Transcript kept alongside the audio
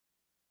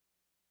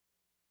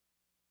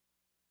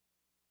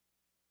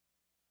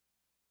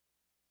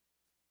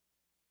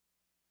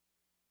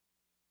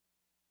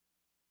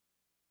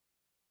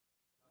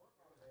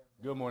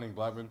Good morning,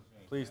 Blackman.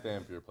 Please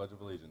stand for your Pledge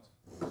of Allegiance.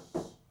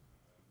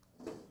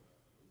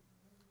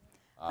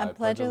 I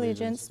pledge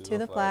allegiance to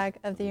the flag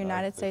of the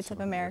United States of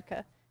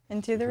America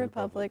and to the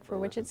republic for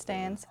which it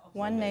stands,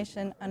 one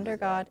nation, under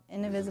God,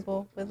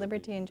 indivisible, with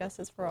liberty and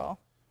justice for all.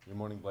 Your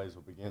morning blaze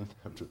will begin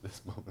after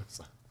this moment of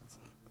silence.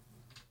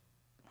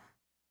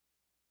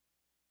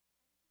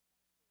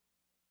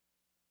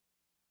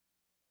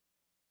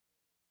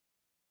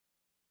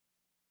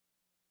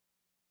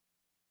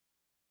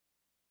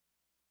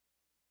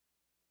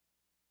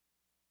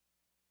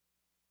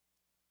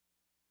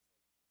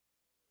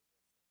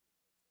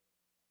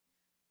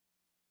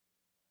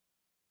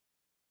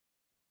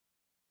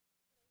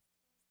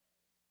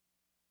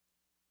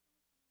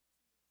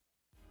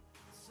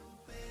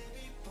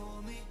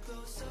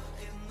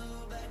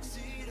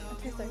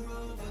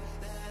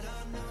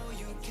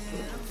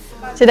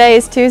 Today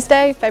is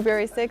Tuesday,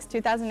 February 6,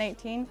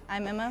 2018.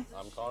 I'm Emma.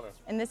 I'm Connor.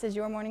 And this is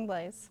your Morning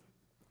Blaze.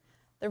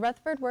 The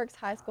Rutherford Works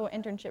High School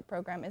Internship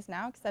Program is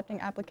now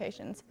accepting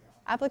applications.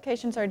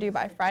 Applications are due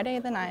by Friday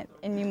the 9th,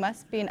 and you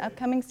must be an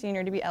upcoming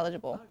senior to be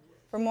eligible.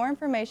 For more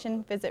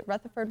information, visit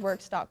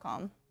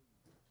rutherfordworks.com.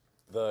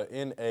 The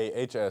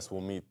NAHS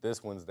will meet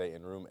this Wednesday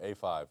in room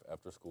A5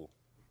 after school.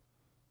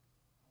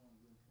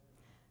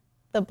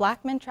 The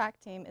Blackman track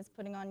team is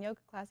putting on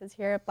yoga classes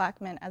here at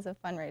Blackman as a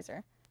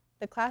fundraiser.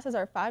 The classes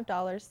are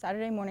 $5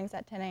 Saturday mornings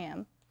at 10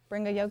 a.m.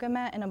 Bring a yoga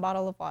mat and a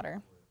bottle of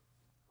water.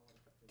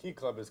 Key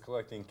Club is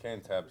collecting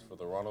can tabs for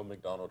the Ronald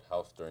McDonald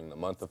House during the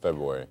month of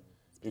February.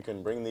 You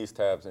can bring these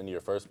tabs into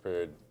your first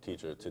period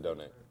teacher to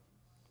donate.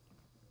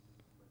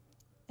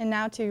 And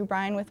now to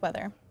Brian with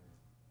weather.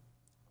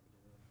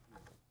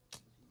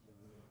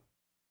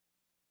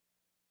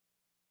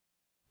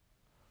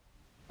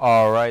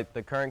 All right,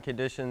 the current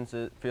conditions,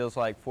 it feels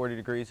like 40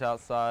 degrees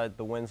outside,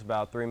 the wind's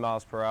about 3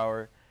 miles per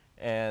hour,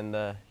 and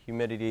the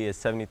humidity is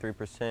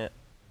 73%.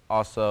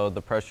 Also,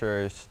 the pressure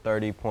is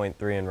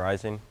 30.3 and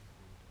rising.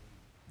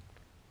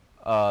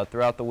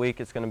 Throughout the week,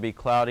 it's going to be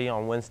cloudy.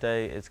 On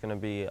Wednesday, it's going to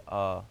be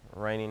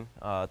raining.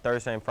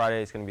 Thursday and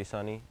Friday, it's going to be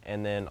sunny.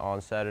 And then on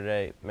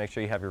Saturday, make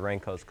sure you have your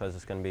raincoats because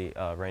it's going to be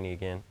rainy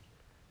again.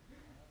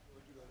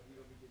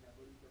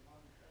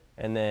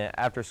 And then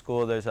after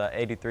school, there's a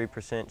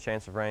 83%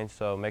 chance of rain,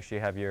 so make sure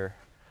you have your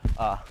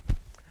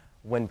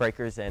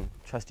windbreakers and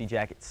trusty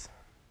jackets.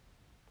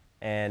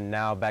 And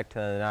now back to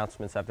the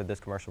announcements after this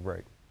commercial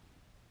break.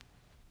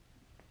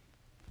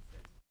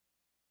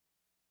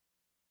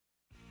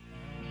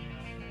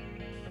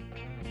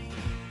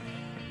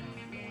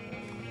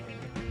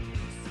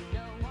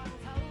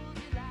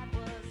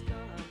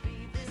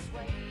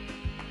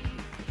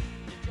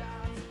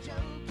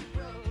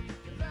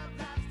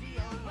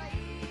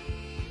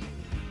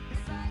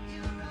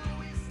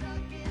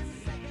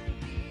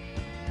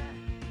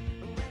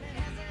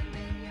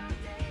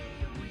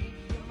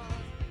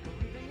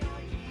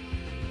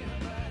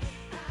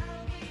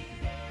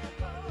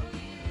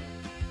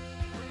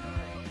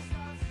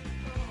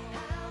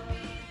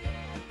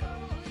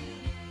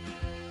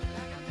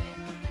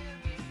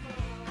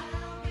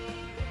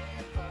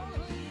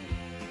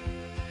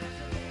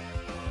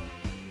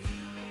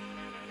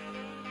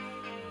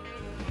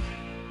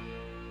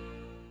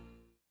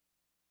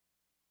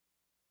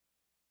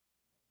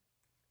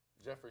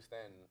 Jeffrey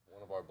Stanton,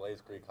 one of our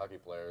Blaze Creek hockey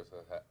players,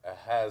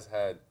 has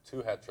had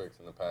 2 hat tricks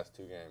in the past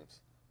 2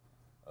 games.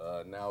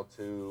 Now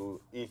to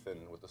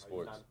Ethan with the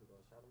sports.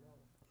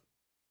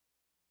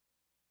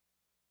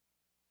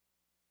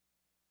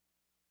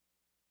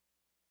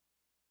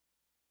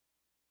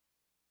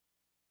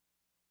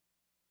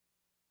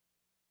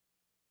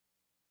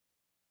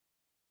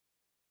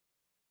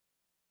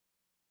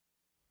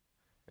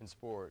 In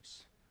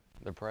sports,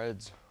 the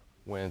Preds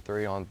win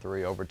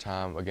 3-on-3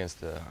 overtime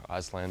against the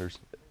Icelanders.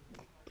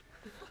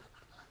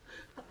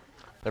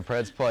 The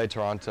Preds play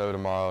Toronto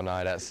tomorrow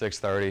night at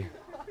 6:30.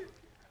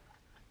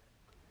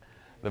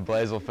 The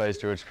Blaze will face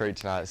George Creek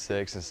tonight at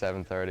 6 and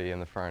 7:30 in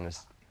the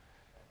Furnace.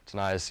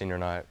 Tonight is senior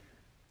night.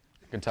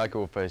 Kentucky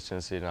will face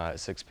Tennessee tonight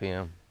at 6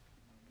 p.m.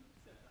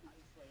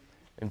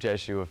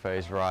 MTSU will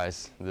face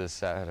Rice this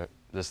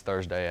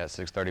Thursday at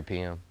 6:30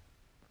 p.m.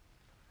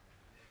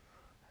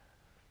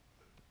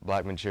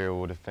 Blackman Cheer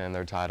will defend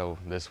their title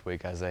this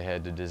week as they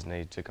head to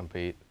Disney to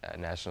compete at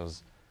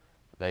Nationals.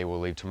 They will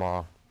leave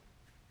tomorrow.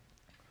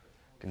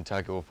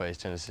 Kentucky will face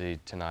Tennessee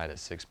tonight at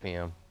 6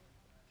 p.m.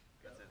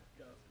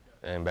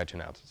 And back to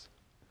announcements.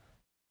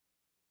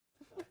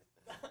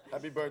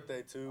 Happy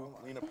birthday to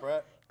Lena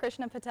Pratt,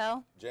 Krishna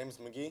Patel. James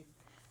McGee.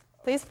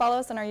 Please follow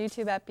us on our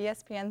YouTube at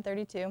BSPN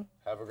 32.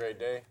 Have a great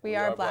day. We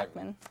are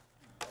Blackman.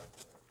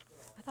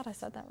 I thought I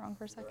said that wrong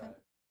for a second.